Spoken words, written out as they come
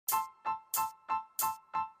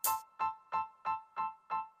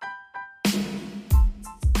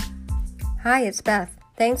Hi, it's Beth.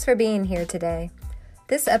 Thanks for being here today.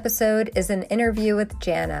 This episode is an interview with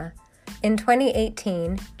Jana. In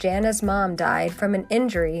 2018, Jana's mom died from an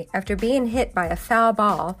injury after being hit by a foul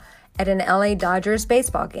ball at an LA Dodgers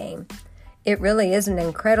baseball game. It really is an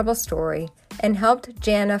incredible story and helped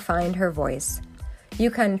Jana find her voice. You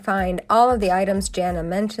can find all of the items Jana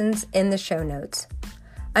mentions in the show notes.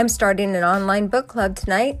 I'm starting an online book club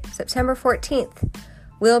tonight, September 14th.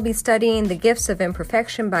 We'll be studying The Gifts of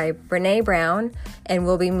Imperfection by Brené Brown, and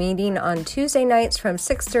we'll be meeting on Tuesday nights from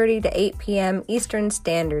 6:30 to 8 p.m. Eastern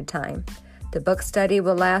Standard Time. The book study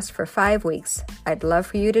will last for 5 weeks. I'd love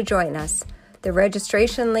for you to join us. The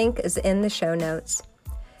registration link is in the show notes.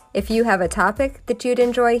 If you have a topic that you'd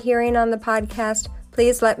enjoy hearing on the podcast,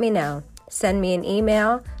 please let me know. Send me an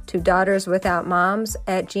email to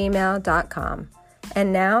daughterswithoutmoms@gmail.com.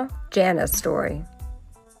 And now, Jana's story.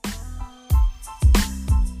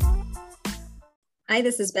 Hi,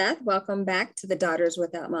 this is Beth. Welcome back to the Daughters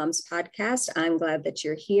Without Moms podcast. I'm glad that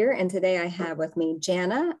you're here. And today I have with me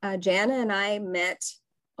Jana. Jana and I met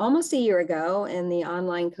almost a year ago in the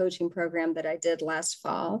online coaching program that I did last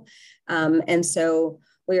fall. And so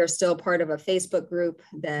we are still part of a Facebook group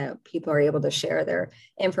that people are able to share their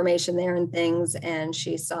information there and things. And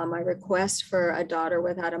she saw my request for a daughter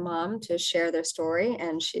without a mom to share their story.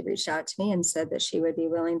 And she reached out to me and said that she would be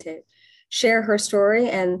willing to share her story.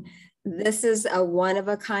 And this is a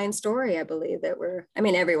one-of-a-kind story, I believe,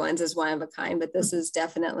 everyone's is one of a kind, but this is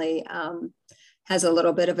definitely has a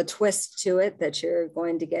little bit of a twist to it that you're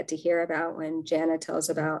going to get to hear about when Jana tells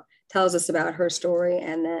us about her story,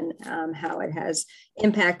 and then how it has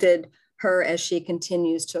impacted her as she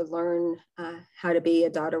continues to learn how to be a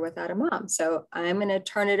daughter without a mom. So I'm going to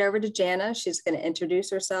turn it over to Jana. She's going to introduce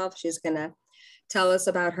herself. She's going to tell us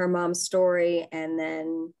about her mom's story, and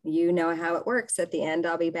then you know how it works. At the end,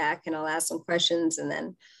 I'll be back and I'll ask some questions, and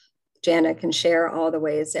then Jana can share all the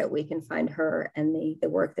ways that we can find her and the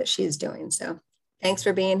work that she's doing. So thanks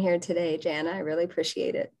for being here today, Jana. I really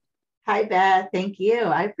appreciate it. Hi, Beth. Thank you.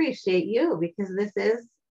 I appreciate you because this is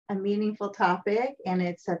a meaningful topic and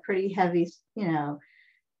it's a pretty heavy,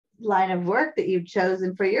 line of work that you've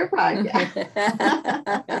chosen for your podcast.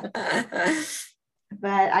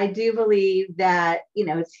 But I do believe that,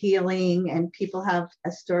 it's healing and people have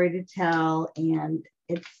a story to tell. And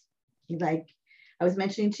it's like I was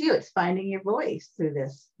mentioning to you, it's finding your voice through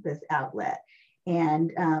this outlet.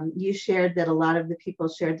 And you shared that a lot of the people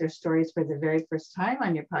shared their stories for the very first time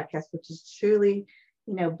on your podcast, which is truly,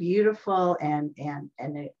 beautiful and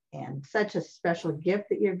such a special gift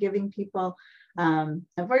that you're giving people.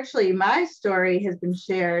 Unfortunately, my story has been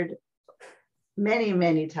shared many,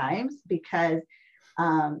 many times because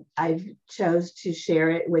I've chose to share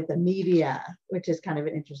it with the media, which is kind of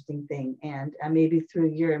an interesting thing. And maybe through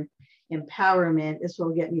your empowerment, this will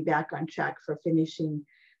get me back on track for finishing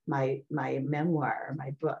my memoir,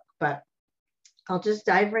 my book. But I'll just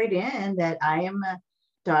dive right in that I am a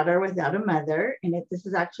daughter without a mother. And this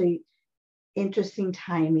is actually interesting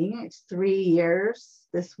timing. It's 3 years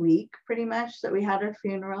this week, pretty much, that we had our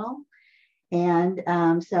funeral. And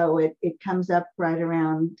so it comes up right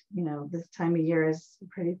around, this time of year is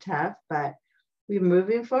pretty tough, but we're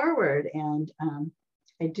moving forward. And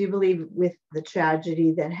I do believe with the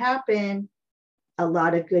tragedy that happened, a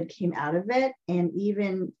lot of good came out of it. And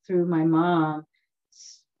even through my mom's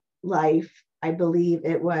life, I believe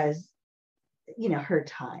it was, her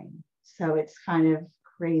time. So it's kind of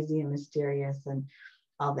crazy and mysterious and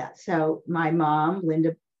all that. So my mom,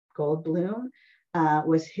 Linda Goldblum,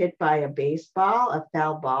 was hit by a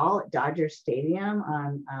foul ball at Dodger Stadium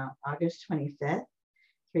on August 25th,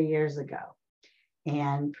 3 years ago.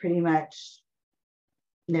 And pretty much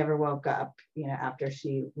never woke up, after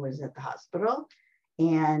she was at the hospital.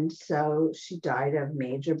 And so she died of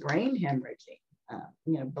major brain hemorrhaging,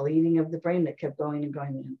 bleeding of the brain that kept going and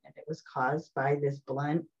going. And it was caused by this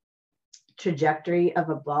blunt trajectory of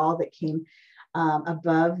a ball that came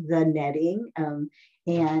above the netting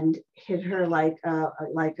and hit her like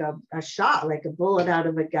a shot, like a bullet out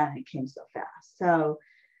of a gun. It came so fast. So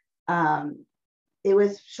it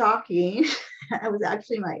was shocking. It was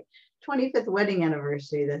actually my 25th wedding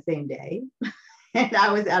anniversary the same day. And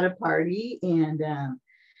I was at a party and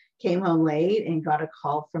came home late and got a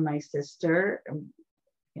call from my sister,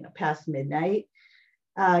 past midnight.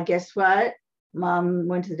 Guess what? Mom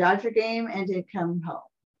went to the Dodger game and didn't come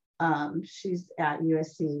home. She's at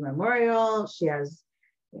USC Memorial. She has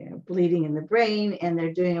bleeding in the brain and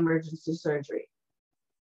they're doing emergency surgery.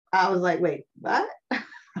 I was like, wait, what?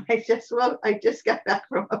 I just got back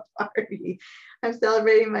from a party. I'm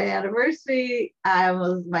celebrating my anniversary.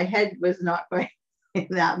 My head was not quite in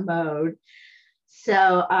that mode.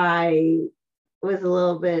 So I was a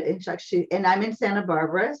little bit in shock. And I'm in Santa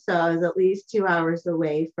Barbara, so I was at least 2 hours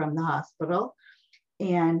away from the hospital.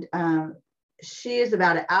 And she is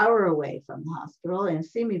about an hour away from the hospital in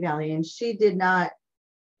Simi Valley, and she did not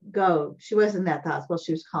go. She wasn't at the hospital.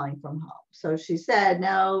 She was calling from home. So she said,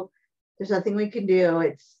 no, there's nothing we can do.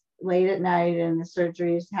 It's late at night and the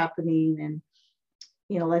surgery is happening, and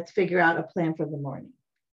let's figure out a plan for the morning.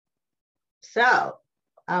 So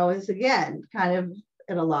I was again kind of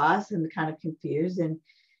at a loss and kind of confused, and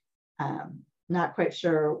not quite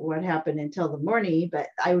sure what happened until the morning, but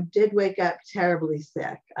I did wake up terribly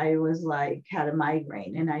sick. I was had a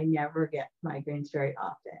migraine, and I never get migraines very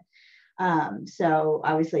often. So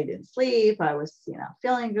obviously I didn't sleep. I was,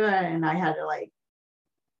 feeling good, and I had to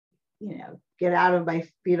get out of my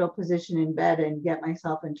fetal position in bed and get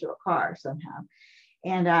myself into a car somehow.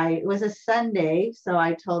 And it was a Sunday, so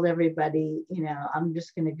I told everybody, I'm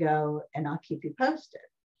just going to go and I'll keep you posted.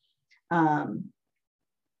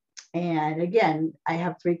 And again, I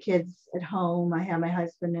have 3 kids at home. I have my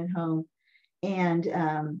husband at home,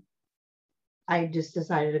 and I just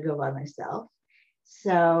decided to go by myself.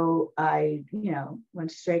 So I,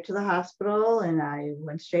 went straight to the hospital, and I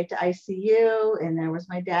went straight to ICU, and there was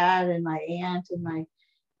my dad and my aunt and my,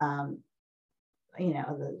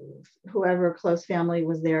 whoever close family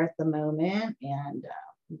was there at the moment, and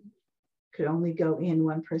could only go in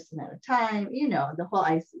one person at a time, the whole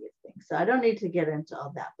ICU thing. So I don't need to get into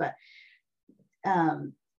all that, but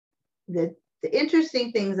the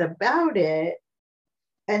interesting things about it,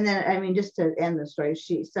 and then, just to end the story,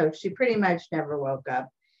 she pretty much never woke up,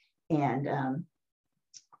 and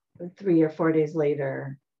 3 or 4 days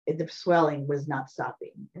later, the swelling was not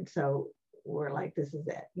stopping. And so we're like, this is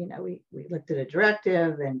it. We looked at a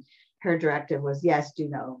directive, and her directive was, yes, do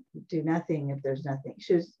nothing if there's nothing.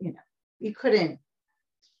 She was, you couldn't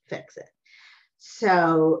fix it.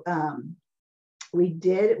 So we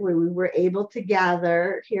were able to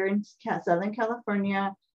gather here in Southern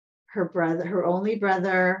California, her only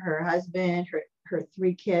brother, her husband, her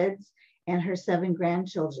 3 kids, and her 7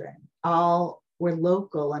 grandchildren, all were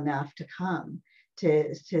local enough to come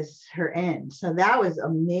to her end. So that was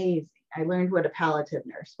amazing. I learned what a palliative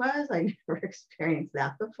nurse was. I never experienced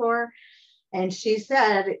that before. And she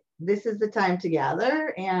said, this is the time to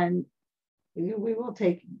gather, and we will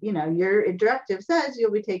take, your directive says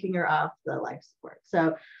you'll be taking her off the life support.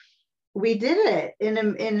 So we did it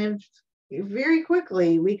in very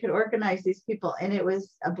quickly. We could organize these people, and it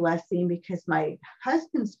was a blessing, because my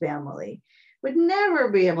husband's family would never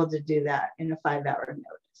be able to do that in a 5-hour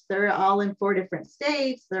notice. They're all in 4 different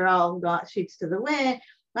states. They're all got sheets to the wind.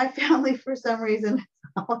 My family, for some reason,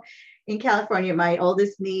 in California, my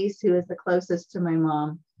oldest niece, who is the closest to my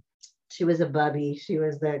mom, she was a bubby. She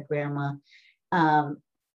was the grandma.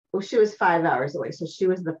 She was 5 hours away, so she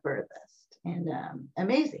was the furthest. And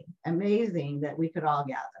amazing that we could all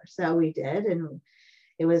gather. So we did, and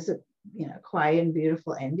it was a quiet and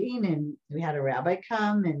beautiful ending. And we had a rabbi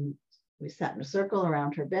come, and we sat in a circle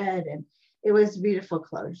around her bed, and it was beautiful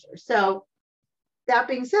closure. So that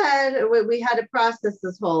being said, we had to process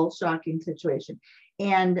this whole shocking situation.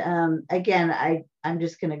 And again, I'm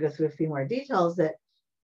just going to go through a few more details that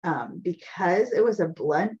because it was a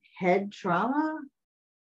blunt head trauma,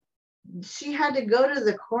 she had to go to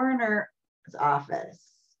the coroner's office.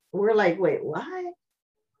 We're like, wait, what?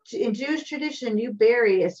 In Jewish tradition, you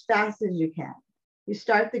bury as fast as you can. You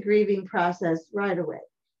start the grieving process right away.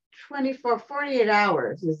 48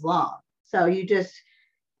 hours is long. So you just,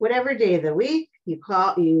 whatever day of the week, you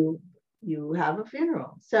have a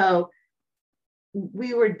funeral. So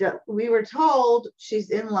we were told she's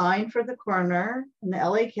in line for the coroner in the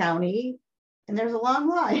LA County, and there's a long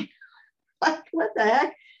line. Like, what the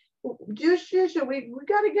heck? Jewish tradition, we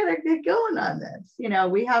got to get going on this.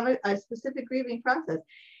 We have a specific grieving process,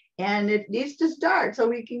 and it needs to start so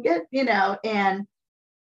we can get, and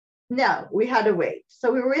no, we had to wait.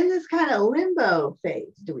 So we were in this kind of limbo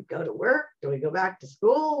phase. Do we go to work? Do we go back to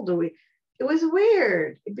school? It was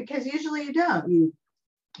weird, because usually you don't. You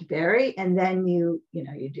bury, and then you do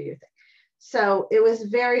your thing. So it was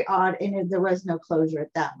very odd, and there was no closure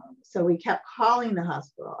at that moment. So we kept calling the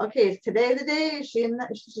hospital. Okay, is today the day?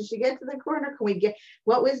 Should she get to the coroner? Can we get,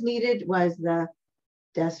 what was needed was the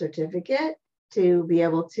death certificate to be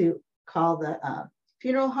able to call the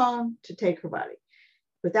funeral home to take her body.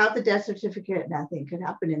 Without the death certificate, nothing could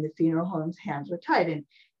happen, and the funeral home's hands were tied. And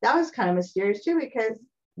that was kind of mysterious too, because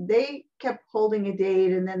they kept holding a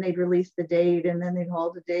date, and then they'd release the date, and then they'd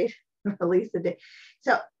hold the date, release the date.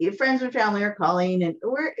 So your friends and family are calling, and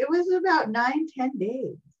it was about 9-10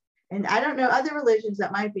 days. And I don't know, other religions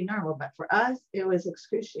that might be normal, but for us, it was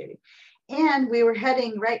excruciating. And we were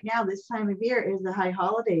heading right now, this time of year is the high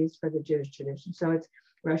holidays for the Jewish tradition. So it's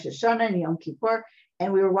Rosh Hashanah and Yom Kippur.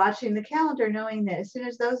 And we were watching the calendar knowing that as soon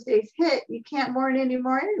as those days hit, you can't mourn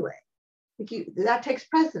anymore anyway. That takes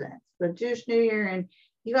precedence, the Jewish New Year, and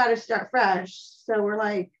you got to start fresh. So we're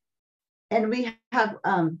like, and we have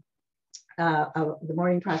the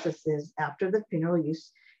mourning process is after the funeral,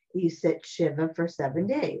 you sit Shiva for 7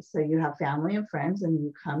 days. So you have family and friends, and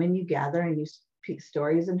you come and you gather and you speak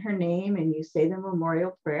stories in her name and you say the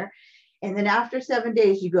memorial prayer. And then after 7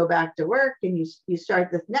 days, you go back to work and you start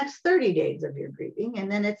the next 30 days of your grieving.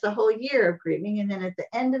 And then it's a whole year of grieving. And then at the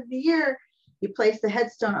end of the year, you place the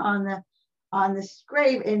headstone on this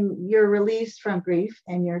grave, and you're released from grief,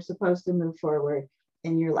 and you're supposed to move forward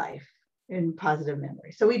in your life in positive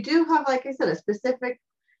memory. So we do have, like I said, a specific,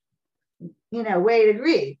 way to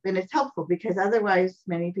grieve, and it's helpful because otherwise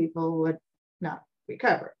many people would not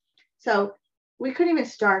recover. So we couldn't even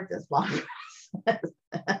start this long process.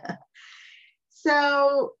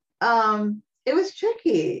 So it was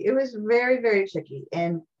tricky. It was very, very tricky,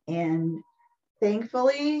 and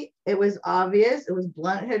thankfully, it was obvious. It was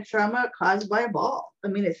blunt head trauma caused by a ball. I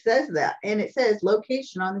mean, it says that, and it says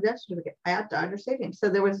location on the death certificate at Dodger Stadium. So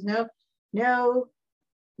there was no,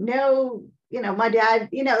 my dad,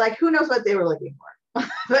 like who knows what they were looking for,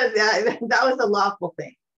 but that was a lawful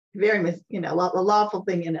thing, a lawful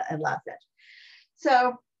thing in Los Angeles.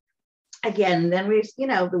 So again, then we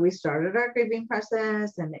started our grieving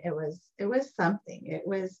process, and it was something. It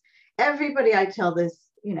was everybody I tell this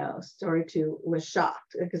story to was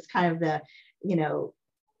shocked, because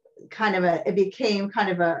it became kind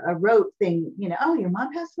of a rote thing, oh, your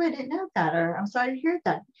mom passed away, I didn't know that, or I'm sorry to hear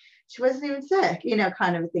that, she wasn't even sick,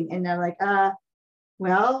 kind of a thing. And they're like,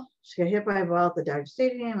 well, she got hit by a ball at the Dodger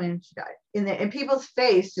Stadium and she died. And people's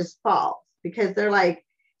face just falls, because they're like,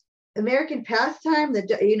 American pastime,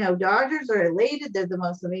 Dodgers are elated, they're the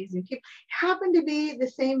most amazing people. Happened to be the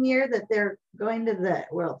same year that they're going to the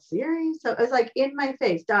World Series. So it was like in my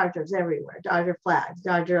face, Dodgers everywhere, Dodger flags,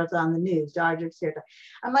 Dodgers on the news, Dodgers here.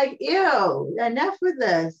 I'm like, ew, enough with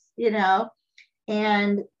this,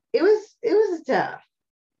 and it was a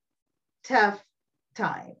tough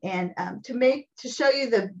time. And to show you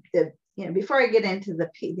the before I get into the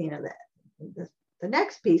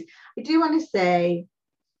next piece, I do want to say,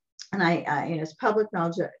 and it's public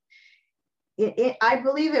knowledge, I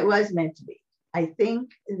believe it was meant to be. I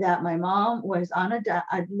think that my mom was on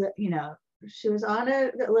she was on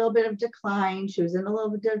a little bit of decline. She was in a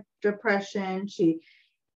little bit of depression. She,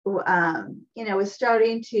 was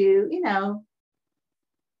starting to,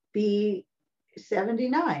 be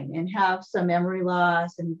 79 and have some memory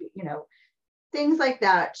loss and, things like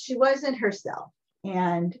that. She wasn't herself,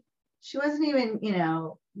 and she wasn't even,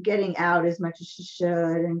 getting out as much as she should.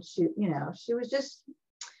 And she was just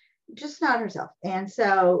not herself. And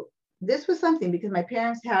so this was something, because my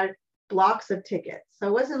parents had blocks of tickets. So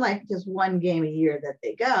it wasn't like just one game a year that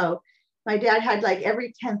they go. My dad had like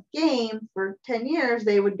every 10th game for 10 years,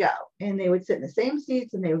 they would go, and they would sit in the same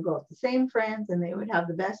seats, and they would go with the same friends, and they would have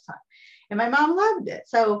the best time. And my mom loved it.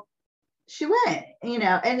 So she went,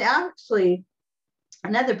 and actually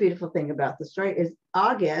another beautiful thing about the story is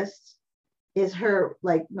August is her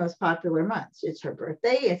most popular month. It's her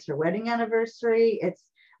birthday, it's her wedding anniversary, it's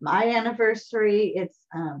my anniversary. It's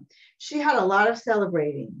she had a lot of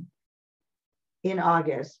celebrating in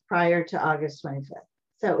August prior to August 25th.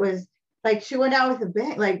 So it was like she went out with a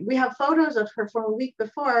bang. Like we have photos of her from a week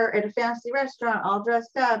before at a fancy restaurant, all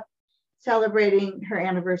dressed up, celebrating her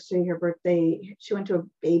anniversary, her birthday. She went to a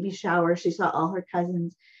baby shower. She saw all her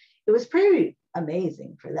cousins. It was pretty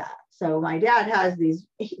amazing for that. So my dad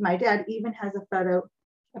even has a photo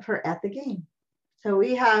of her at the game. So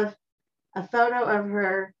we have a photo of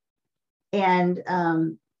her and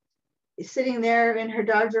sitting there in her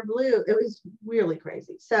Dodger blue. It was really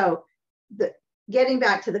crazy. So getting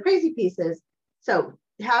back to the crazy pieces. So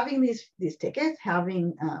having these tickets,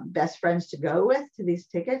 having best friends to go with to these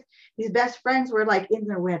tickets, these best friends were like in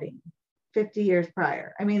their wedding 50 years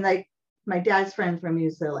prior. I mean, like my dad's friend from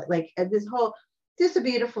UCLA, like just a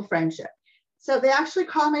beautiful friendship. So they actually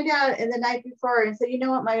called my dad the night before and said, you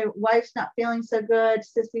know what, my wife's not feeling so good.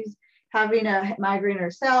 Sissy's having a migraine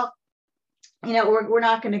herself. We're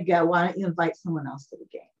not going to go. Why don't you invite someone else to the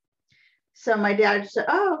game? So my dad said,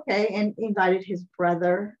 oh, okay. And he invited his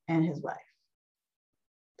brother and his wife.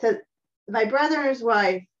 So my brother and his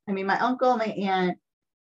wife, my uncle, my aunt,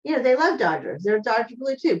 they love Dodgers. They're Dodger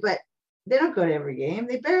blue too, but they don't go to every game.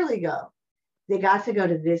 They barely go. They got to go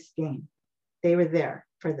to this game. They were there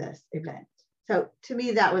for this event. So to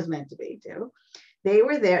me, that was meant to be too. they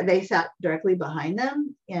were there. They sat directly behind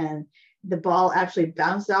them, and the ball actually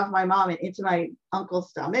bounced off my mom and into my uncle's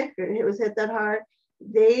stomach. It was hit that hard.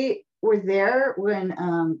 They were there when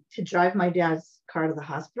to drive my dad's car to the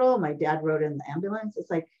hospital. My dad rode in the ambulance.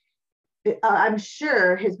 It's like, I'm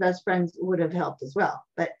sure his best friends would have helped as well.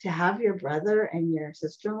 But to have your brother and your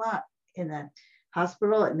sister-in-law in the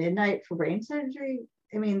hospital at midnight for brain surgery,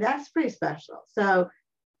 I mean, that's pretty special. So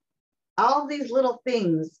all these little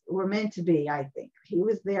things were meant to be, I think. He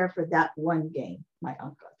was there for that one game, my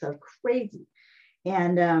uncle. So crazy.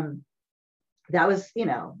 And that was, you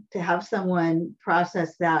know, to have someone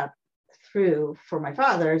process that through for my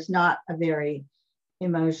father is not a very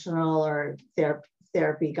emotional or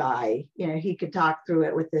therapy guy. You know, he could talk through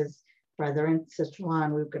it with his brother and sister-in-law,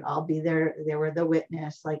 and we could all be there. They were the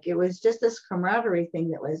witness. Like, it was just this camaraderie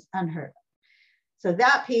thing that was unheard of. So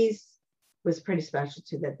that piece was pretty special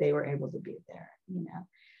too, that they were able to be there, you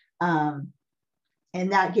know.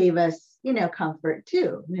 And that gave us, you know, comfort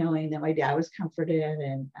too, knowing that my dad was comforted.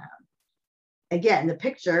 And again, the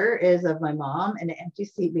picture is of my mom in an empty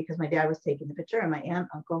seat because my dad was taking the picture and my aunt and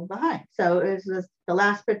uncle behind. So it was the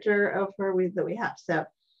last picture of her that we have. So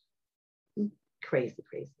crazy.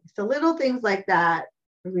 So little things like that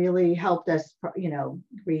really helped us, you know,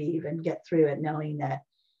 grieve and get through it, knowing that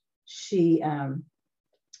she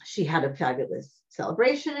had a fabulous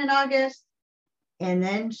celebration in August, and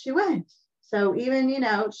then she went. So even, you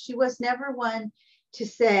know, she was never one to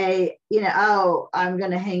say, you know, oh, I'm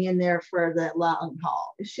going to hang in there for the long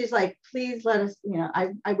haul. She's like, please let us, you know,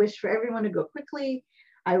 I wish for everyone to go quickly.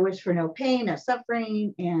 I wish for no pain, no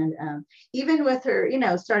suffering. And even with her, you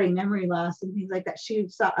know, starting memory loss and things like that, she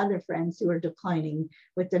saw other friends who were declining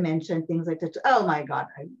with dementia and things like that. Oh my God,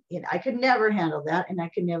 I could never handle that. And I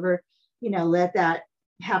could never, you know, let that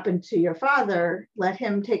happen to your father. Let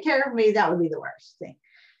him take care of me. That would be the worst thing.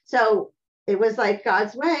 So it was like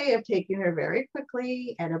God's way of taking her very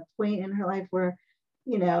quickly at a point in her life where,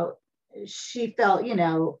 you know, she felt, you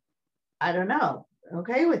know, I don't know,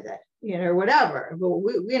 okay with it, you know, or whatever. But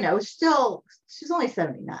we, you know, still, she's only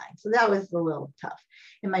 79. So that was a little tough.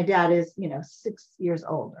 And my dad is, you know, 6 years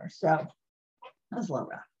older. So that was a little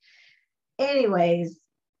rough. Anyways,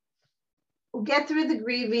 we get through the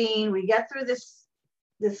grieving. We get through this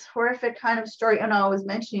horrific kind of story. And I was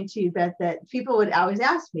mentioning to you, Beth, that people would always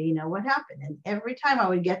ask me, you know, what happened? And every time I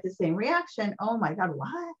would get the same reaction. Oh my God,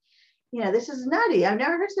 what? You know, this is nutty. I've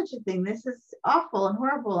never heard such a thing. This is awful and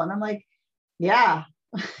horrible. And I'm like, yeah,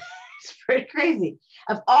 it's pretty crazy.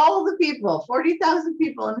 Of all the people, 40,000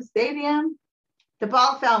 people in the stadium, the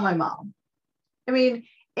ball found my mom. I mean,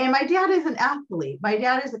 and my dad is an athlete. My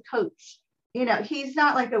dad is a coach. You know, he's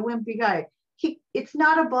not like a wimpy guy. It's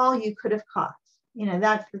not a ball you could have caught. You know,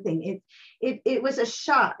 that's the thing. It was a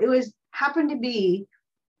shot. It happened to be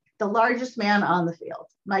the largest man on the field.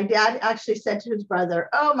 My dad actually said to his brother,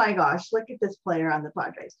 oh my gosh, look at this player on the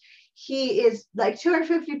Padres. He is like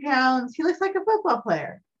 250 pounds. He looks like a football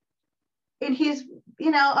player. And he's,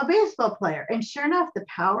 you know, a baseball player. And sure enough, the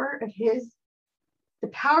power of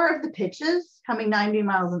the pitches coming 90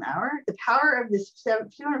 miles an hour, the power of this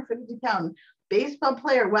 250 pound baseball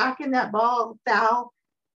player whacking that ball foul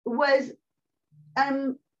was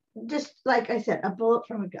just like I said, a bullet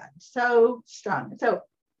from a gun, so strong. So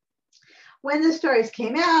when the stories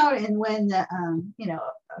came out and when the, you know,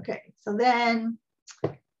 okay, so then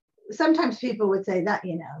sometimes people would say that,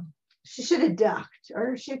 you know, she should have ducked,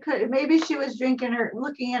 or maybe she was drinking or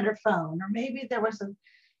looking at her phone, or maybe there was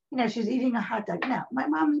you know, she was eating a hot dog. No, my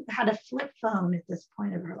mom had a flip phone at this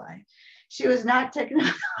point of her life. She was not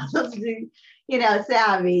technologically, you know,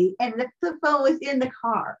 savvy, and the flip phone was in the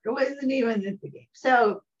car. It wasn't even in the game.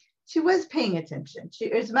 So she was paying attention.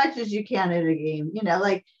 As much as you can at a game, you know,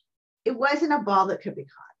 like it wasn't a ball that could be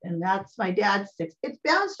caught. And that's my dad's six. It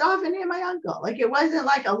bounced off and hit my uncle. Like it wasn't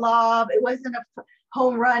like a lob. It wasn't a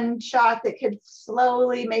home run shot that could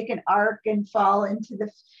slowly make an arc and fall into the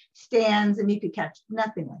stands and you could catch.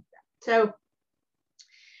 Nothing like that. So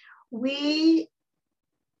we,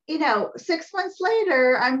 you know, 6 months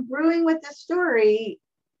later, I'm brewing with this story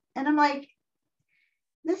and I'm like,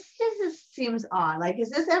 this just seems odd. Like, has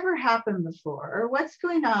this ever happened before? Or what's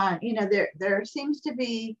going on? You know, there seems to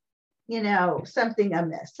be, you know, something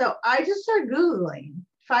amiss. So I just started Googling,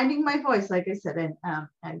 finding my voice, like I said,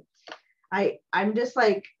 and I'm just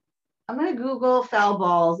like, I'm going to Google foul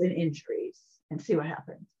balls and injuries and see what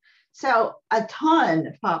happens. So a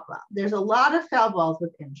ton pop up. There's a lot of foul balls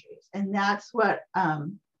with injuries, and that's what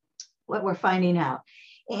we're finding out.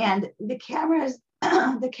 And the cameras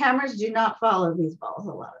do not follow these balls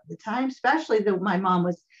a lot of the time, especially my mom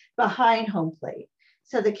was behind home plate.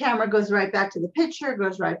 So the camera goes right back to the pitcher,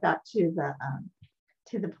 goes right back to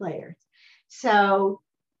to the players. So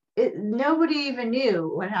nobody even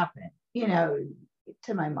knew what happened,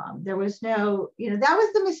 to my mom. There was no, that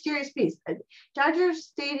was the mysterious piece.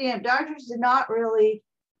 Dodgers did not really,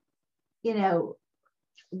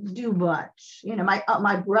 do much.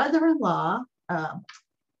 My brother-in-law,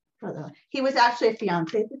 he was actually a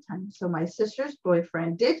fiance at the time. So my sister's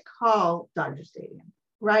boyfriend did call Dodger Stadium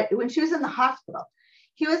right when she was in the hospital.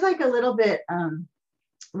 He was like a little bit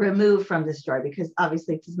removed from the story because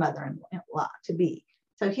obviously it's his mother-in-law to be.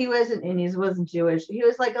 So he wasn't Jewish. He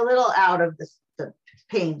was like a little out of the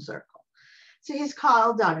pain circle. So he's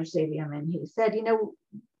called Dodger Stadium and he said,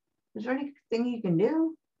 is there anything you can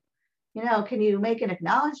do? Can you make an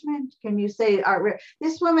acknowledgement? Can you say,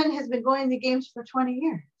 this woman has been going to games for 20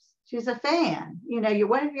 years. She's a fan.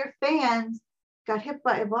 One of your fans got hit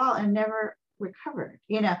by a ball and never recovered.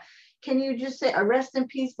 Can you just say, rest in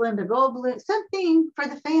peace, Linda Goldbloom, something for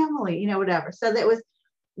the family, whatever. So that was,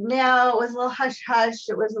 no, it was a little hush hush.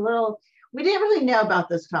 It was a little, we didn't really know about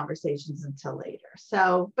those conversations until later.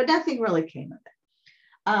 So, but nothing really came of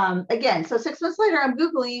it. Again, so 6 months later, I'm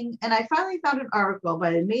Googling and I finally found an article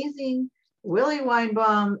by the amazing Willie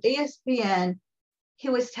Weinbaum, ESPN. He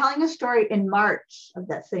was telling a story in March of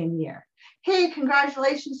that same year. Hey,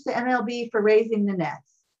 congratulations to MLB for raising the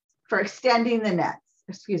nets, for extending the nets.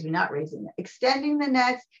 Excuse me, not raising it, extending the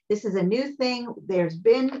nets. This is a new thing. There's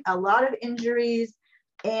been a lot of injuries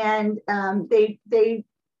and they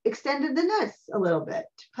extended the nets a little bit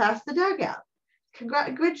past the dugout.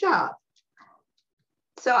 Good job.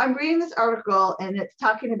 So I'm reading this article and it's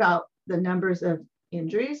talking about the numbers of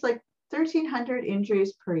injuries, like 1,300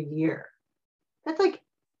 injuries per year. That's like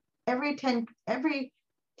every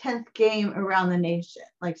 10th game around the nation,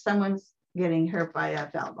 like someone's getting hurt by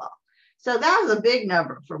a foul ball. So that was a big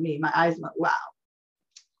number for me. My eyes went, wow.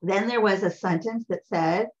 Then there was a sentence that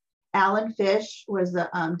said, Alan Fish was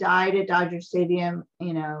died at Dodger Stadium,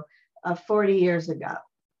 40 years ago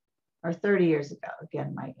or 30 years ago.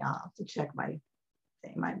 Again, I'll have to check my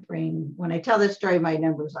brain. When I tell this story, my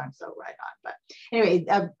numbers aren't so right on. But anyway,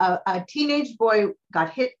 a teenage boy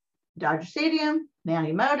got hit Dodger Stadium,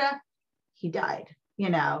 Manny Mota, he died,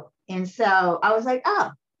 And so I was like,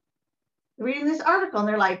 oh, reading this article and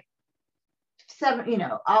they're like,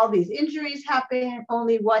 all these injuries happen,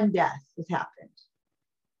 only one death has happened.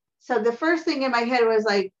 So the first thing in my head was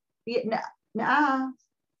like, nah.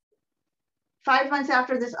 5 months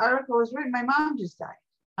after this article was written, my mom just died.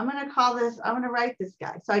 I'm going to write this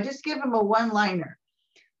guy. So I just give him a one-liner.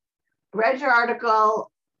 Read your article.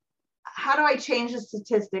 How do I change the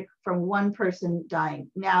statistic from one person dying?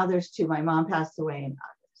 Now there's two. My mom passed away in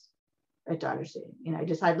August at Dodger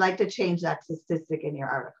Stadium. I'd like to change that statistic in your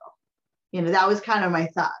article. That was kind of my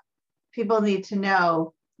thought. People need to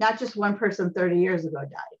know not just one person 30 years ago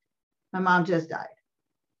died. My mom just died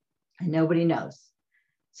and nobody knows.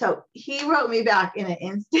 So he wrote me back in an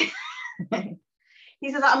instant.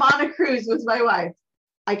 He says, I'm on a cruise with my wife.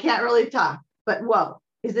 I can't really talk, but whoa,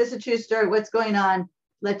 is this a true story? What's going on?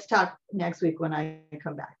 Let's talk next week when I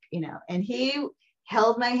come back, And he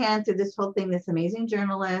held my hand through this whole thing, this amazing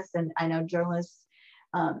journalist. And I know journalists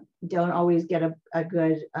don't always get a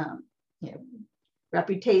good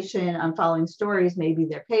reputation on following stories. Maybe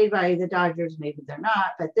they're paid by the Dodgers, maybe they're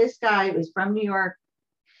not. But this guy was from New York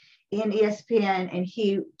in ESPN, and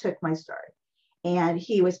he took my story. And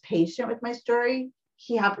he was patient with my story.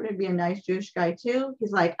 He happened to be a nice Jewish guy too.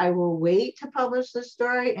 He's like, I will wait to publish this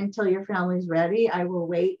story until your family's ready. I will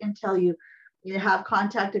wait until you have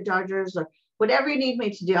contacted Dodgers or whatever you need me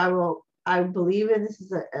to do. I believe that this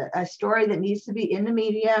is a story that needs to be in the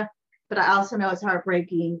media, but I also know it's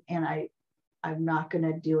heartbreaking and I'm not going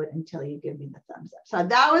to do it until you give me the thumbs up. So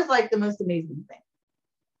that was like the most amazing thing.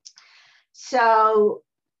 So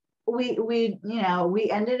we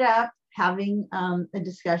ended up having a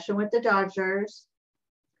discussion with the Dodgers.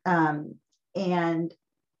 And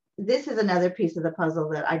this is another piece of the puzzle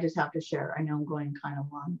that I just have to share. I know I'm going kind of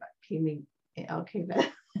long, but okay.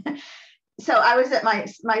 But so I was at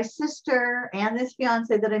my sister and this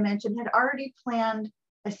fiance that I mentioned had already planned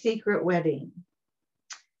a secret wedding.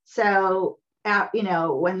 So,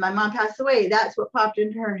 when my mom passed away, that's what popped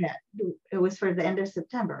into her head. It was for the end of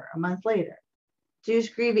September, a month later. Jewish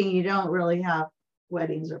grieving, you don't really have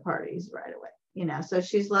weddings or parties right away, So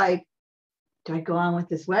she's like, do I go on with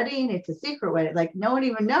this wedding? It's a secret wedding. Like no one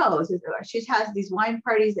even knows. She has these wine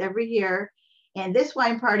parties every year. And this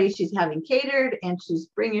wine party she's having catered and she's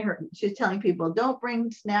telling people, don't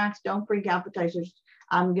bring snacks, don't bring appetizers.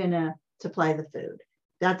 I'm going to supply the food.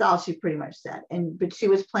 That's all she pretty much said. But she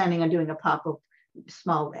was planning on doing a pop-up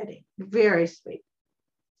small wedding. Very sweet.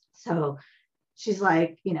 So she's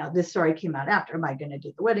like, this story came out after. Am I going to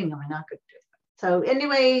do the wedding? Am I not going to do it? So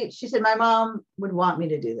anyway, she said, my mom would want me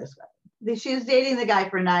to do this wedding. She was dating the guy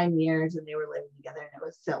for 9 years and they were living together and it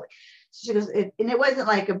was silly. So she goes, and it wasn't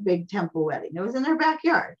like a big temple wedding. It was in their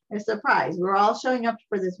backyard, a surprise. We were all showing up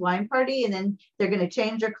for this wine party and then they're going to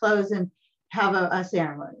change their clothes and have a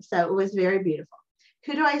ceremony. So it was very beautiful.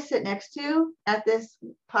 Who do I sit next to at this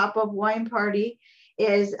pop-up wine party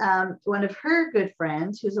is one of her good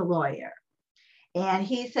friends who's a lawyer. And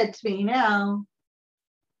he said to me,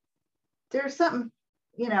 there's something,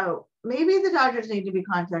 maybe the Dodgers need to be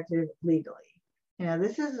contacted legally.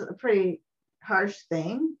 This is a pretty harsh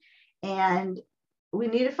thing. And we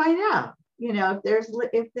need to find out,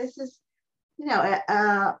 if this is,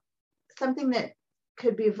 something that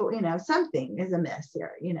could be, something is amiss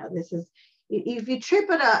here. This is, if you trip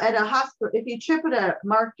at a hospital, if you trip at a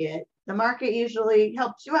market, the market usually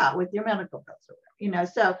helps you out with your medical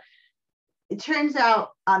bills, so it turns out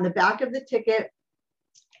on the back of the ticket,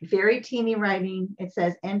 very teeny writing, it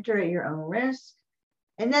says enter at your own risk.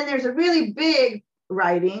 And then there's a really big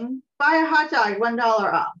writing, buy a hot dog, $1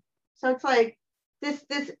 off. So it's like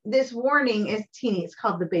this warning is teeny. It's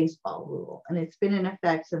called the baseball rule, and it's been in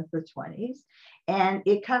effect since the 20s. And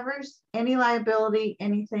it covers any liability,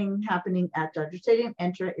 anything happening at Dodger Stadium,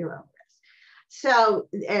 enter at your own risk. So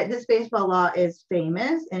this baseball law is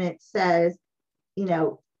famous, and it says,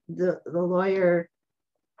 the lawyer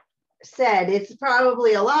said it's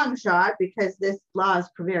probably a long shot because this law is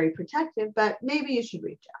very protective, but maybe you should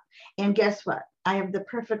reach out. And guess what? I have the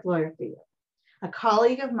perfect lawyer for you. A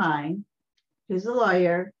colleague of mine who's a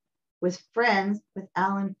lawyer was friends with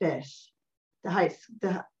Alan Fish,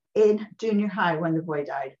 in junior high when the boy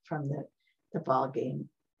died from the ball game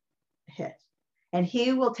hit. And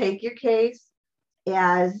he will take your case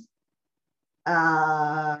as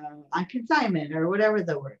on consignment or whatever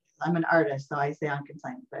the word is. I'm an artist, so I say on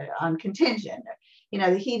consignment, but on contingent.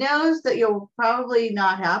 He knows that you'll probably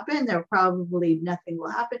not happen. There probably nothing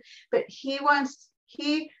will happen, but he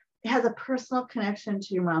has a personal connection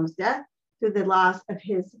to your mom's death through the loss of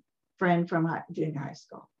his friend from junior high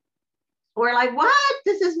school. We're like, what?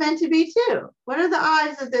 This is meant to be too. What are the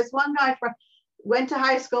odds that this one guy went to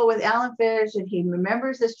high school with Alan Fish and he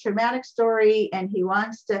remembers this traumatic story and he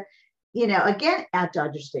wants to, again, at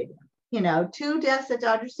Dodger Stadium, 2 deaths at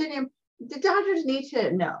Dodger Stadium. The Dodgers need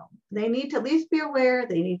to know. They need to at least be aware.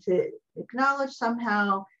 They need to acknowledge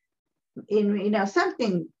somehow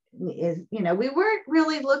something is, we weren't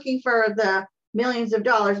really looking for the millions of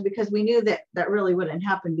dollars because we knew that really wouldn't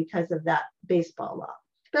happen because of that baseball law.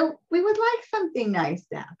 But we would like something nice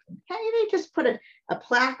to happen. Can't you just put a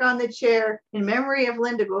plaque on the chair in memory of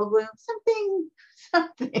Linda Goldblum?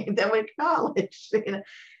 Something that would acknowledge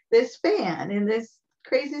this fan and this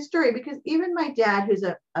crazy story. Because even my dad, who's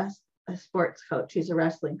a sports coach, who's a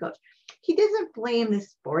wrestling coach, he doesn't blame the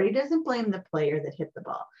sport. He doesn't blame the player that hit the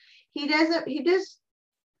ball. He just,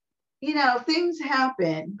 things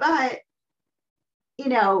happen. But,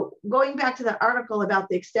 going back to the article about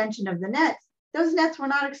the extension of the nets, those nets were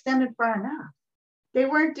not extended far enough. They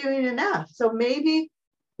weren't doing enough. So maybe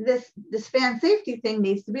this fan safety thing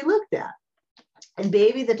needs to be looked at. And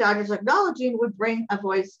maybe the Dodgers acknowledging would bring a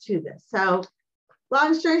voice to this. So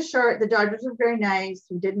long story short, the Dodgers were very nice.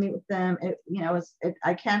 We did meet with them.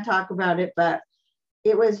 I can't talk about it, but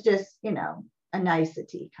it was just, a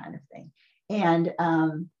nicety kind of thing. And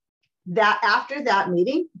that after that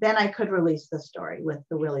meeting, then I could release the story with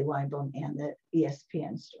the Willie Weinbaum and the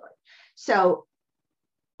ESPN story. So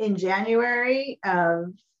in January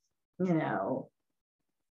of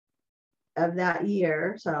that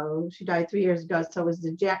year, so she died 3 years ago, so it was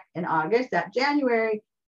in August, that January,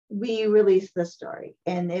 we released the story.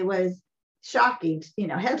 And it was shocking,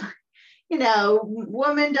 headline,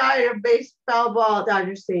 woman died of baseball ball at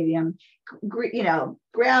Dodger Stadium,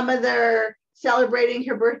 grandmother celebrating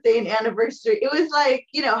her birthday and anniversary. It was like,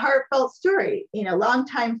 heartfelt story,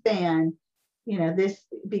 longtime fan, this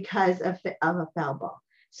because of a foul ball.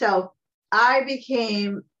 So I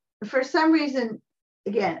became, for some reason,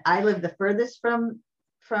 again, I live the furthest from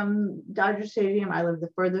Dodger Stadium. I live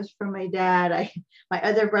the furthest from my dad. My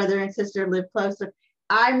other brother and sister live closer.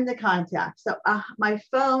 I'm the contact. So my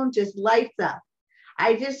phone just lights up.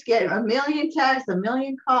 I just get a million texts, a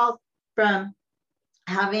million calls from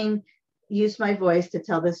having used my voice to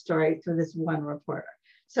tell this story to this one reporter.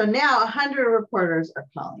 So now 100 reporters are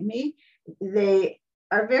calling me. They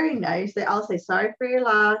are very nice. They all say, sorry for your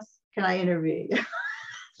loss. Can I interview you?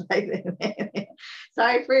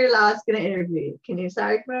 Sorry for your loss. Can I interview you?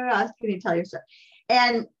 Sorry for your loss. Can you tell your story?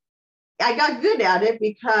 And I got good at it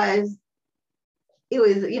because it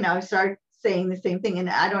was, I started saying the same thing. And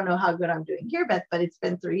I don't know how good I'm doing here, Beth, but it's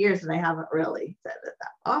been 3 years and I haven't really said it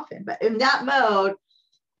that often. But in that mode,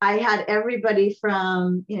 I had everybody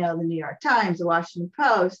from, you know, the New York Times, the Washington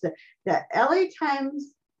Post, the LA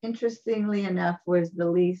Times, interestingly enough, was the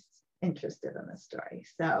least interested in the story.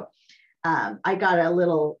 So I got a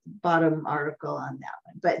little bottom article on that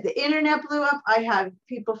one. But the internet blew up. I had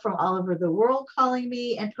people from all over the world calling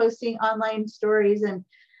me and posting online stories. And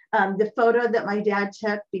the photo that my dad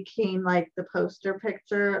took became like the poster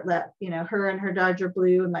picture that, you know, her and her Dodger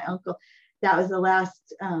blue and my uncle. That was the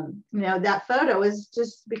last, you know, that photo was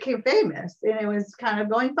just became famous and it was kind of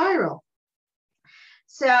going viral.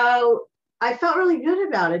 So I felt really good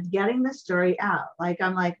about it, getting the story out. Like,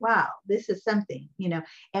 I'm like, wow, this is something, you know.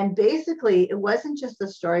 And basically, it wasn't just the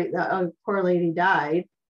story that a poor lady died.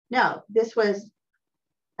 No, this was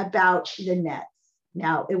about the nets.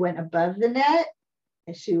 Now, it went above the net.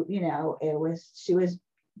 And she, you know, she was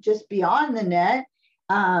just beyond the net.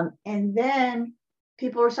 And then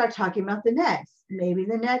people were start talking about the nets. Maybe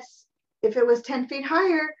the nets, if it was 10 feet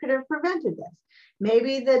higher, could have prevented this.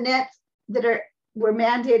 Maybe the nets that were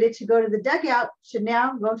mandated to go to the dugout should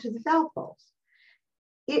now go to the foul poles.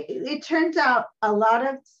 It turns out a lot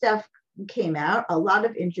of stuff came out, a lot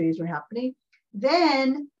of injuries were happening.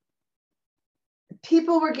 Then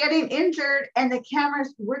people were getting injured and the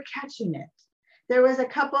cameras were catching it. There was a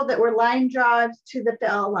couple that were line drives to the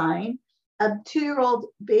foul line. A 2-year-old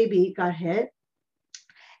baby got hit.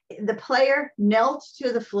 The player knelt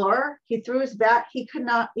to the floor. He threw his bat. He could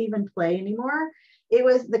not even play anymore. It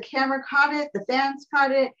was the camera caught it, the fans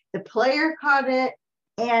caught it, the player caught it,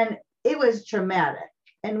 and it was traumatic.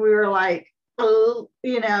 And we were like, oh,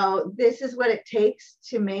 you know, this is what it takes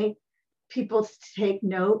to make people take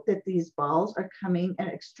note that these balls are coming at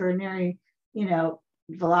extraordinary, you know,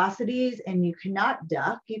 velocities, and you cannot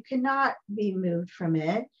duck, you cannot be moved from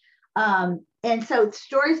it. And so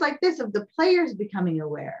stories like this of the players becoming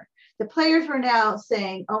aware, the players were now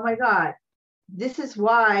saying, oh my God, this is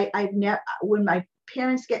why I've never, when my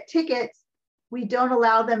parents get tickets, we don't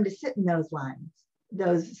allow them to sit in those lines,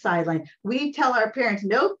 those sidelines. We tell our parents,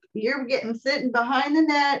 nope, you're getting sitting behind the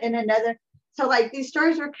net in another. So like these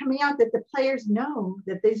stories were coming out that the players know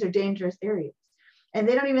that these are dangerous areas and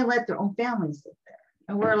they don't even let their own families sit there.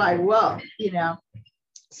 And we're like, whoa, you know.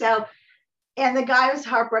 So, and the guy was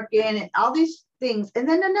heartbroken and all these things. And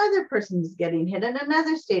then another person's getting hit in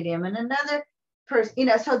another stadium and another person, you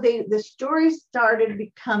know, so the stories started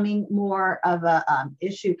becoming more of a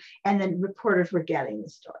issue, and then reporters were getting the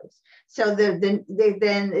stories. So then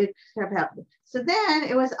it kept happening. So then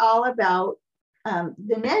it was all about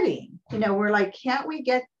the netting. You know, we're like, can't we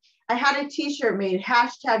get, I had a t-shirt made,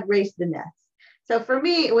 hashtag raise the nets. So for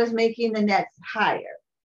me, it was making the nets higher.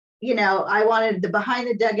 You know, I wanted the behind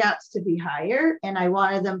the dugouts to be higher, and we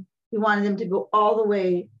wanted them to go all the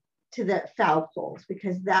way to the foul poles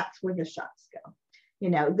because that's where the shots go. You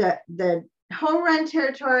know, the home run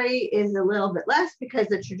territory is a little bit less because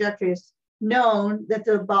the trajectory is known that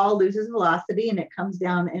the ball loses velocity and it comes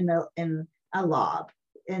down in a lob,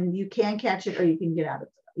 and you can catch it or you can get out of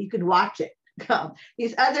it. You could watch it come.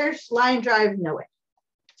 These other line drives, no way.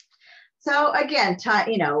 So again,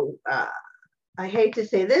 you know, I hate to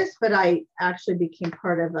say this, but I actually became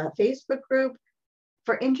part of a Facebook group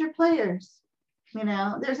for injured players. You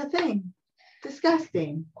know, there's a thing,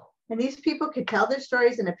 disgusting. And these people could tell their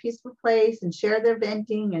stories in a peaceful place and share their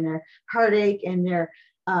venting and their heartache and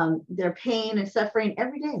their pain and suffering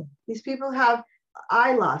every day. These people have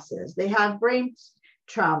eye losses. They have brain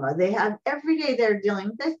trauma. They have every day they're dealing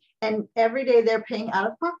with this, and every day they're paying out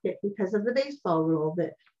of pocket because of the baseball rule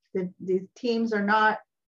that these teams are not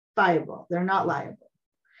viable. They're not liable.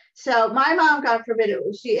 So my mom, God forbid,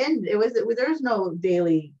 there was no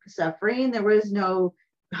daily suffering. There was no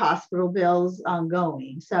hospital bills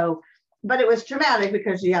ongoing. So, but it was traumatic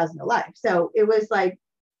because she has no life. So it was like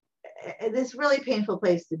this really painful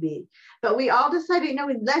place to be. But we all decided, you know,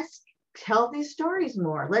 let's tell these stories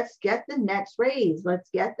more. Let's get the nets raised. Let's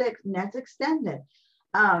get the nets extended.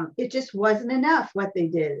 It just wasn't enough what they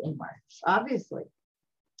did in March, obviously.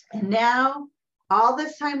 And now, all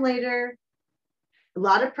this time later, a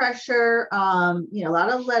lot of pressure, you know, a lot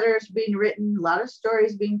of letters being written, a lot of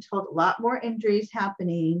stories being told, a lot more injuries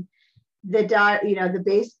happening. The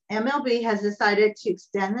base MLB has decided to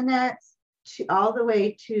extend the nets all the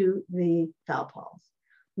way to the foul poles.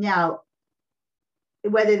 Now,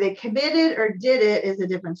 whether they committed or did it is a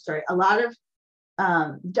different story. A lot of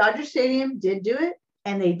Dodger Stadium did do it,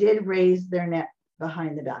 and they did raise their net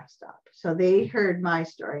behind the backstop. So they heard my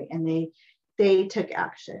story and they took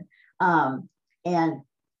action. And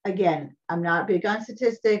again, I'm not big on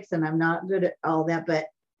statistics and I'm not good at all that, but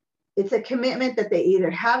it's a commitment that they either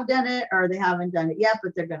have done it or they haven't done it yet,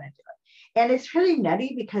 but they're going to do it. And it's really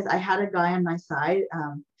nutty because I had a guy on my side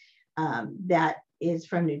that is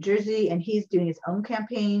from New Jersey, and he's doing his own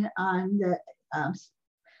campaign on the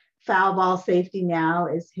foul ball safety now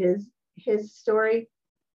is his story.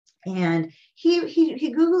 And he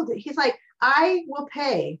Googled it. He's like, I will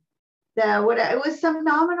pay it was some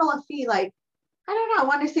nominal a fee, like, I don't know, I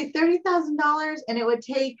want to say $30,000, and it would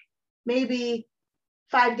take maybe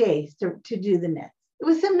 5 days to do the nets. It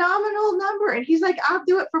was some nominal number. And he's like, I'll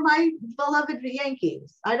do it for my beloved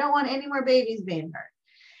Yankees. I don't want any more babies being hurt.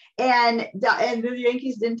 And the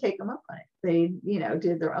Yankees didn't take them up on it. They,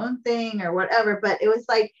 did their own thing or whatever, but it was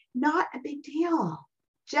like not a big deal.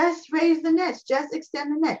 Just raise the nets, just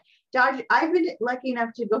extend the net. Dodger, I've been lucky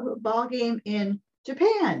enough to go to a ball game in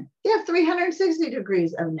Japan. They have 360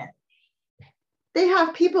 degrees of net. They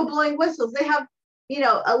have people blowing whistles. They have,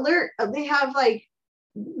 alert. They have like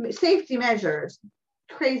safety measures,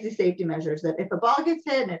 crazy safety measures that if a ball gets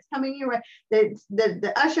hit and it's coming your way,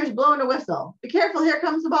 the usher's blowing a whistle. Be careful, here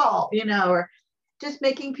comes the ball, or just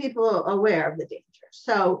making people aware of the danger.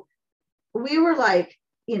 So we were like,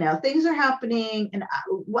 things are happening. And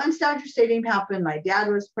once Dodger Stadium happened, my dad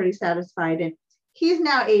was pretty satisfied, and he's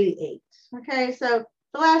now 88. Okay, so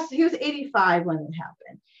he was 85 when it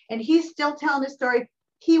happened, and he's still telling his story.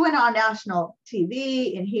 He went on national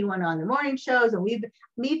TV and he went on the morning shows, and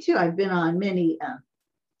me too. I've been on many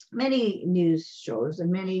news shows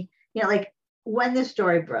and many, like when the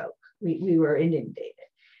story broke, we were inundated.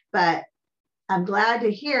 But I'm glad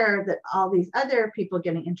to hear that all these other people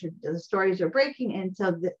getting into the stories are breaking, and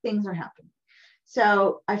so that things are happening.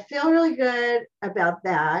 So I feel really good about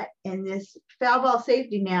that. And this foul ball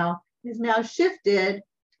safety now is now shifted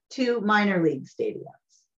to minor league stadiums.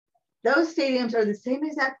 Those stadiums are the same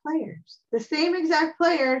exact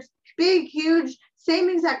players, big, huge, same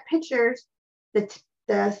exact pitchers. The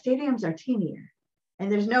stadiums are teenier,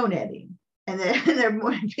 and there's no netting, and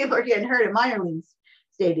people are getting hurt at minor league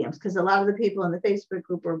stadiums because a lot of the people in the Facebook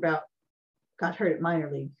group got hurt at minor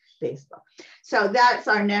league baseball. So that's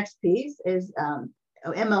our next piece is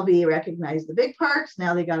MLB recognized the big parks.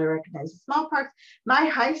 Now they got to recognize the small parks. My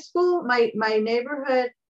high school, my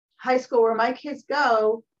neighborhood high school where my kids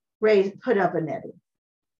go, put up a netting.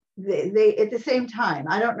 They at the same time,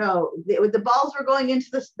 I don't know, the balls were going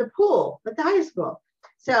into the pool at the high school.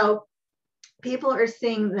 So people are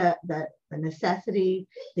seeing the necessity.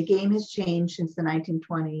 The game has changed since the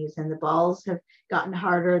 1920s, and the balls have gotten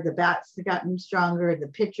harder, the bats have gotten stronger, the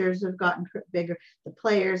pitchers have gotten bigger, the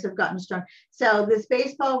players have gotten stronger. So this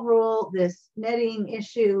baseball rule, this netting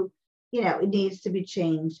issue, it needs to be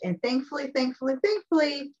changed. And thankfully,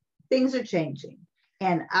 things are changing.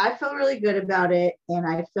 And I feel really good about it. And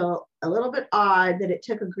I feel a little bit odd that it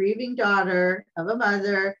took a grieving daughter of a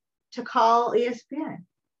mother to call ESPN.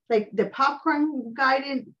 Like the popcorn guy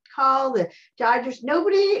didn't call, the Dodgers,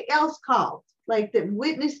 nobody else called. Like that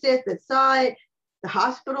witnessed it, that saw it. The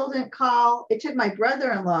hospital didn't call. It took my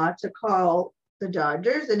brother-in-law to call the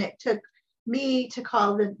Dodgers, and it took me to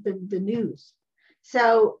call the news.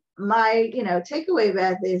 So my, takeaway,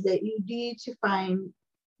 Beth, is that you need to find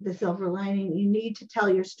the silver lining. You need to tell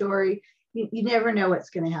your story. You never know what's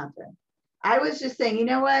going to happen. I was just saying, you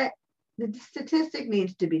know what? The statistic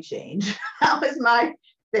needs to be changed. That was my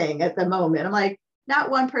thing at the moment. I'm like, not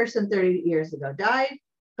one person 30 years ago died,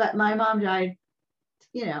 but my mom died,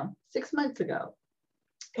 6 months ago.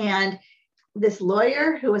 And this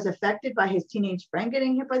lawyer who was affected by his teenage friend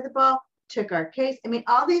getting hit by the ball took our case. I mean,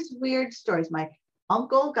 all these weird stories. My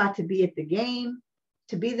uncle got to be at the game,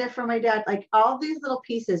 to be there for my dad. Like all these little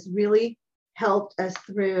pieces really helped us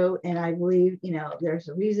through. And I believe, there's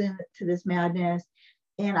a reason to this madness.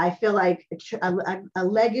 And I feel like a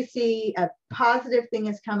legacy, a positive thing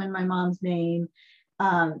has come in my mom's name,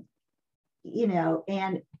 and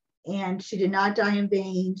she did not die in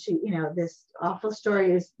vain. She, this awful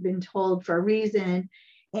story has been told for a reason,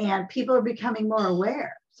 and people are becoming more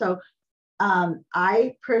aware. So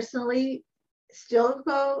I personally still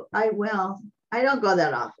go, I don't go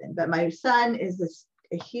that often, but my son is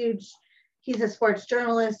he's a sports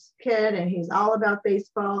journalist kid, and he's all about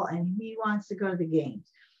baseball, and he wants to go to the games.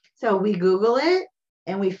 So we Google it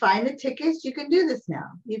and we find the tickets. You can do this now.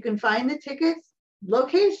 You can find the tickets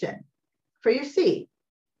location for your seat.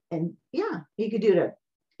 And yeah, you could do it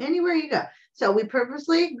anywhere you go. So we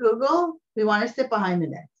purposely Google, we want to sit behind the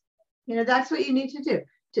net. That's what you need to do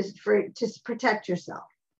just protect yourself.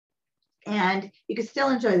 And you can still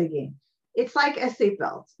enjoy the game. It's like a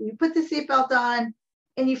seatbelt. You put the seatbelt on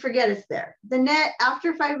and you forget it's there. The net,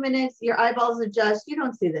 after 5 minutes, your eyeballs adjust. You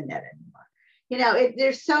don't see the net anymore.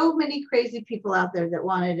 There's so many crazy people out there that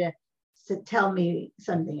wanted to to tell me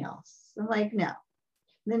something else. I'm like, no,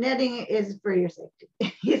 the netting is for your safety.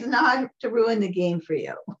 It's not to ruin the game for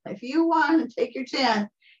you. If you want to take your chance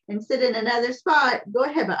and sit in another spot, go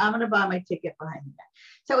ahead, but I'm going to buy my ticket behind the net.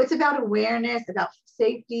 So it's about awareness, about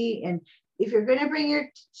safety. And if you're going to bring your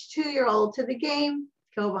 2-year-old to the game,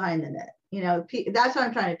 go behind the net. You know, that's what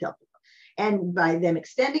I'm trying to tell people. And by them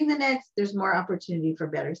extending the nets, there's more opportunity for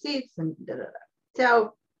better seats and da, da, da.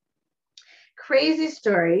 So crazy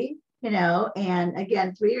story, you know, and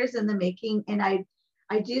again, 3 years in the making. And I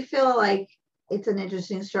do feel like it's an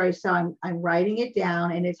interesting story. So I'm writing it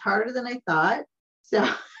down, and it's harder than I thought. So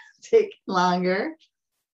take longer.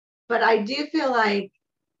 But I do feel like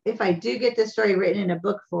if I do get this story written in a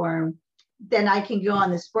book form, then I can go on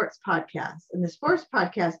the sports podcast, and the sports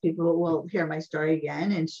podcast people will hear my story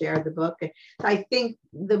again and share the book. So I think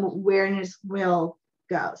the awareness will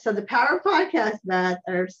go. So the power of podcasts that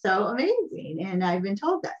are so amazing. And I've been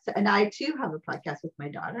told that. So, and I too have a podcast with my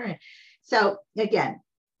daughter. And so again,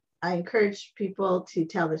 I encourage people to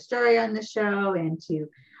tell the story on the show and to,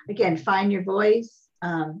 again, find your voice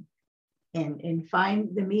and find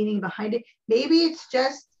the meaning behind it. Maybe it's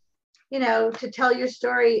just, you know, to tell your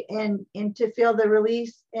story and to feel the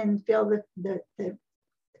release and feel the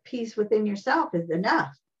peace within yourself is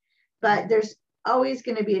enough. But there's always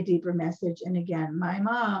going to be a deeper message. And again, my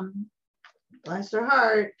mom, bless her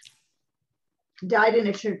heart, died in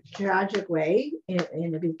a tragic way.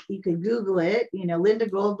 You could Google it, you know, Linda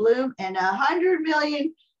Goldblum, and 100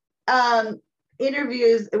 million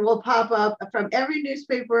interviews will pop up from every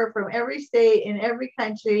newspaper, from every state, in every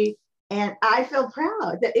country. And I feel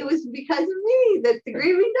proud that it was because of me, that the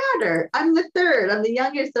grieving daughter. I'm the third. I'm the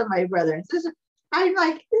youngest of my brother and sister. I'm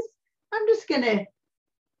like, I'm just going to,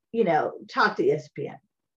 you know, talk to ESPN.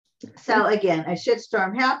 So again, a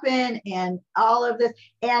shitstorm happened and all of this,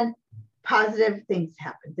 and positive things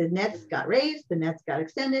happened. The nets got raised, the nets got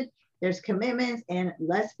extended. There's commitments and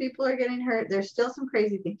less people are getting hurt. There's still some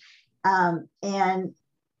crazy things. And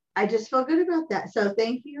I just feel good about that. So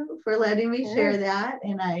thank you for letting me share that.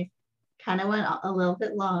 And I kind of went a little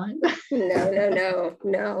bit long.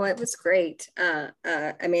 No, it was great.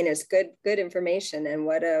 I mean, it's good information, and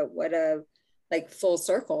what a like full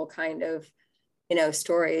circle kind of, you know,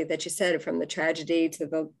 story that you said, from the tragedy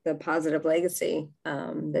to the positive legacy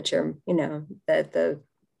that you're, you know, that the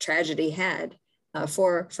tragedy had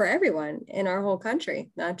for everyone in our whole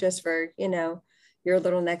country, not just for, you know, your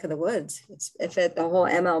little neck of the woods. The whole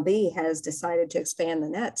MLB has decided to expand the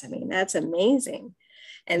nets. I mean, that's amazing.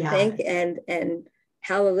 And and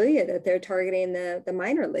hallelujah that they're targeting the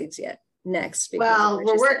minor leagues next. Well,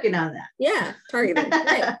 we're working on that. Yeah, targeting.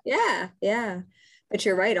 Right. Yeah. But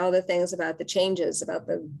you're right. All the things about the changes, about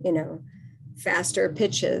the, you know, faster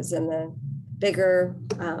pitches and the bigger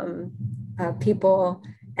people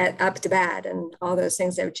up to bat, and all those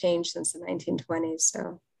things that have changed since the 1920s.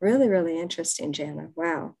 So really, really interesting, Jana.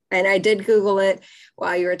 Wow. And I did Google it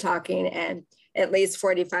while you were talking, and at least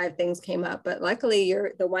 45 things came up, but luckily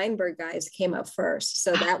the Weinberg guys came up first.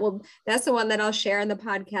 So that's the one that I'll share in the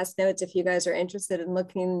podcast notes. If you guys are interested in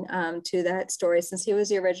looking to that story, since he was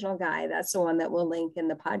the original guy, that's the one that we'll link in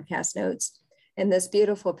the podcast notes. And this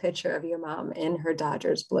beautiful picture of your mom in her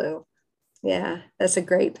Dodgers blue. Yeah, that's a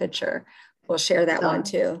great picture. We'll share that one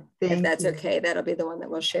too, if that's okay. That'll be the one that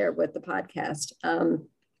we'll share with the podcast.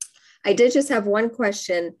 I did just have one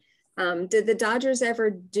question. Did the Dodgers ever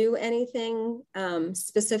do anything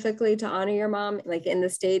specifically to honor your mom, like in the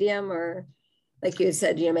stadium, or like you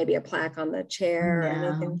said, you know, maybe a plaque on the chair or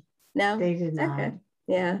anything? No, they did not. Okay.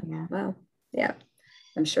 Yeah. Well, yeah.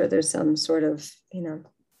 I'm sure there's some sort of, you know,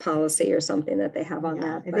 policy or something that they have on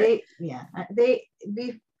that. But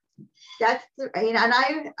that's, you know, and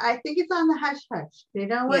I think it's on the hush hush. They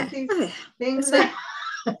don't want these things.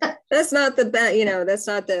 That's not the best, you know, that's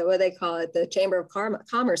not the, what they call it, the Chamber of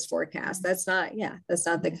Commerce forecast. That's not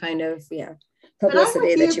the kind of,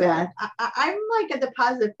 publicity that you want. I'm like the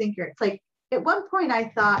positive thinker. It's like, at one point I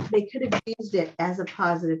thought they could have used it as a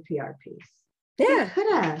positive PR piece. Yeah.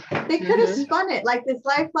 They could have spun it like this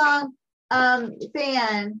lifelong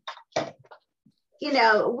fan, you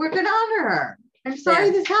know, we're going to honor her. I'm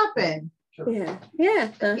sorry this happened. Yeah.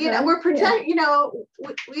 You know, we're protecting, you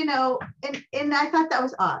know, and I thought that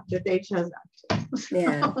was odd that they chose not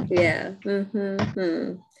to. Yeah.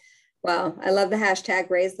 Well, I love the hashtag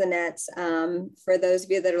Raise the Nets. For those of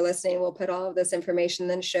you that are listening, we'll put all of this information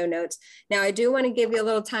in the show notes. Now, I do want to give you a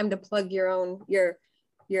little time to plug your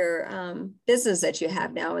business that you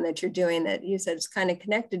have now and that you're doing, that you said is kind of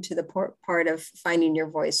connected to the part of finding your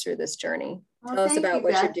voice through this journey. Tell us about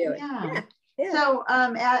what you're doing. Yeah. So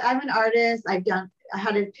I'm an artist. I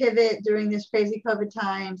had to pivot during this crazy COVID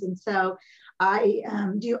times. And so I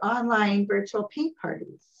do online virtual paint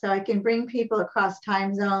parties. So I can bring people across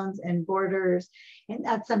time zones and borders. And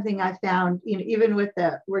that's something I found, even with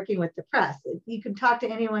working with the press, you can talk to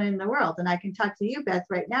anyone in the world. And I can talk to you, Beth,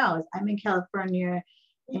 right now, as I'm in California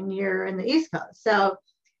and you're in the East Coast. So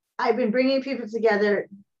I've been bringing people together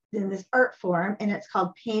in this art form, and it's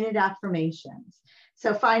called Painted Affirmations.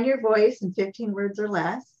 So find your voice in 15 words or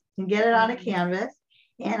less and get it on a canvas.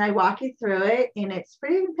 And I walk you through it, and it's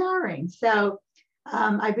pretty empowering. So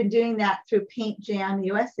I've been doing that through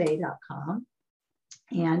paintjamusa.com.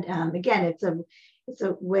 And again, it's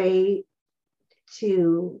a way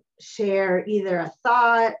to share either a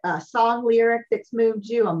thought, a song lyric that's moved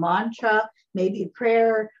you, a mantra, maybe a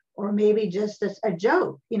prayer, or maybe just a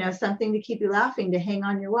joke, something to keep you laughing, to hang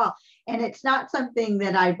on your wall. And it's not something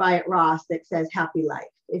that I buy at Ross that says happy life.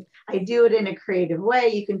 I do it in a creative way.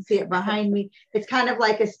 You can see it behind me. It's kind of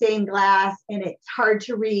like a stained glass, and it's hard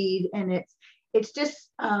to read. And it's just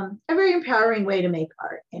a very empowering way to make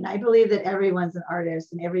art. And I believe that everyone's an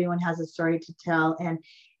artist and everyone has a story to tell. And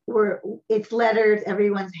it's letters,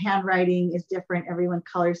 everyone's handwriting is different. Everyone's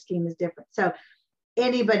color scheme is different. So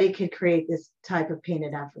anybody could create this type of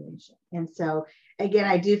painted affirmation. And so again,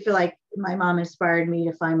 I do feel like my mom inspired me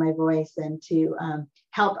to find my voice and to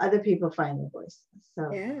help other people find their voice. So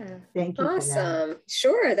yeah, thank you. Awesome.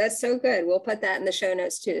 Sure. That's so good. We'll put that in the show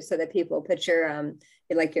notes too, so that people put your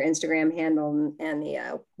your Instagram handle and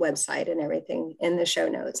the website and everything in the show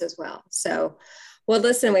notes as well. So, well,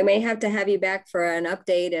 listen, we may have to have you back for an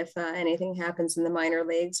update if anything happens in the minor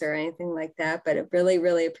leagues or anything like that, but I really,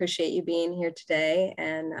 really appreciate you being here today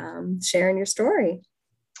and sharing your story.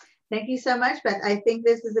 Thank you so much, Beth. I think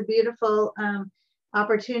this is a beautiful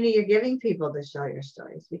opportunity you're giving people to share your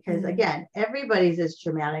stories, because again, everybody's is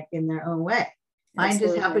traumatic in their own way. Mine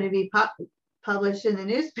just happened to be published in the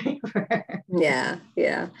newspaper. Yeah.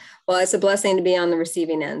 Well, it's a blessing to be on the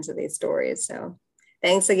receiving ends of these stories. So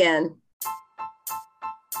thanks again.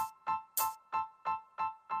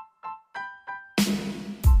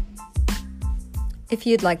 If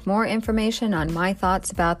you'd like more information on my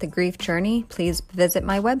thoughts about the grief journey, please visit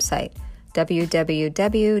my website,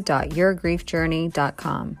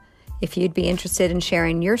 www.yourgriefjourney.com. If you'd be interested in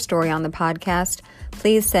sharing your story on the podcast,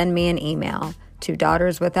 please send me an email to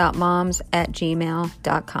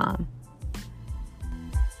daughterswithoutmoms@gmail.com.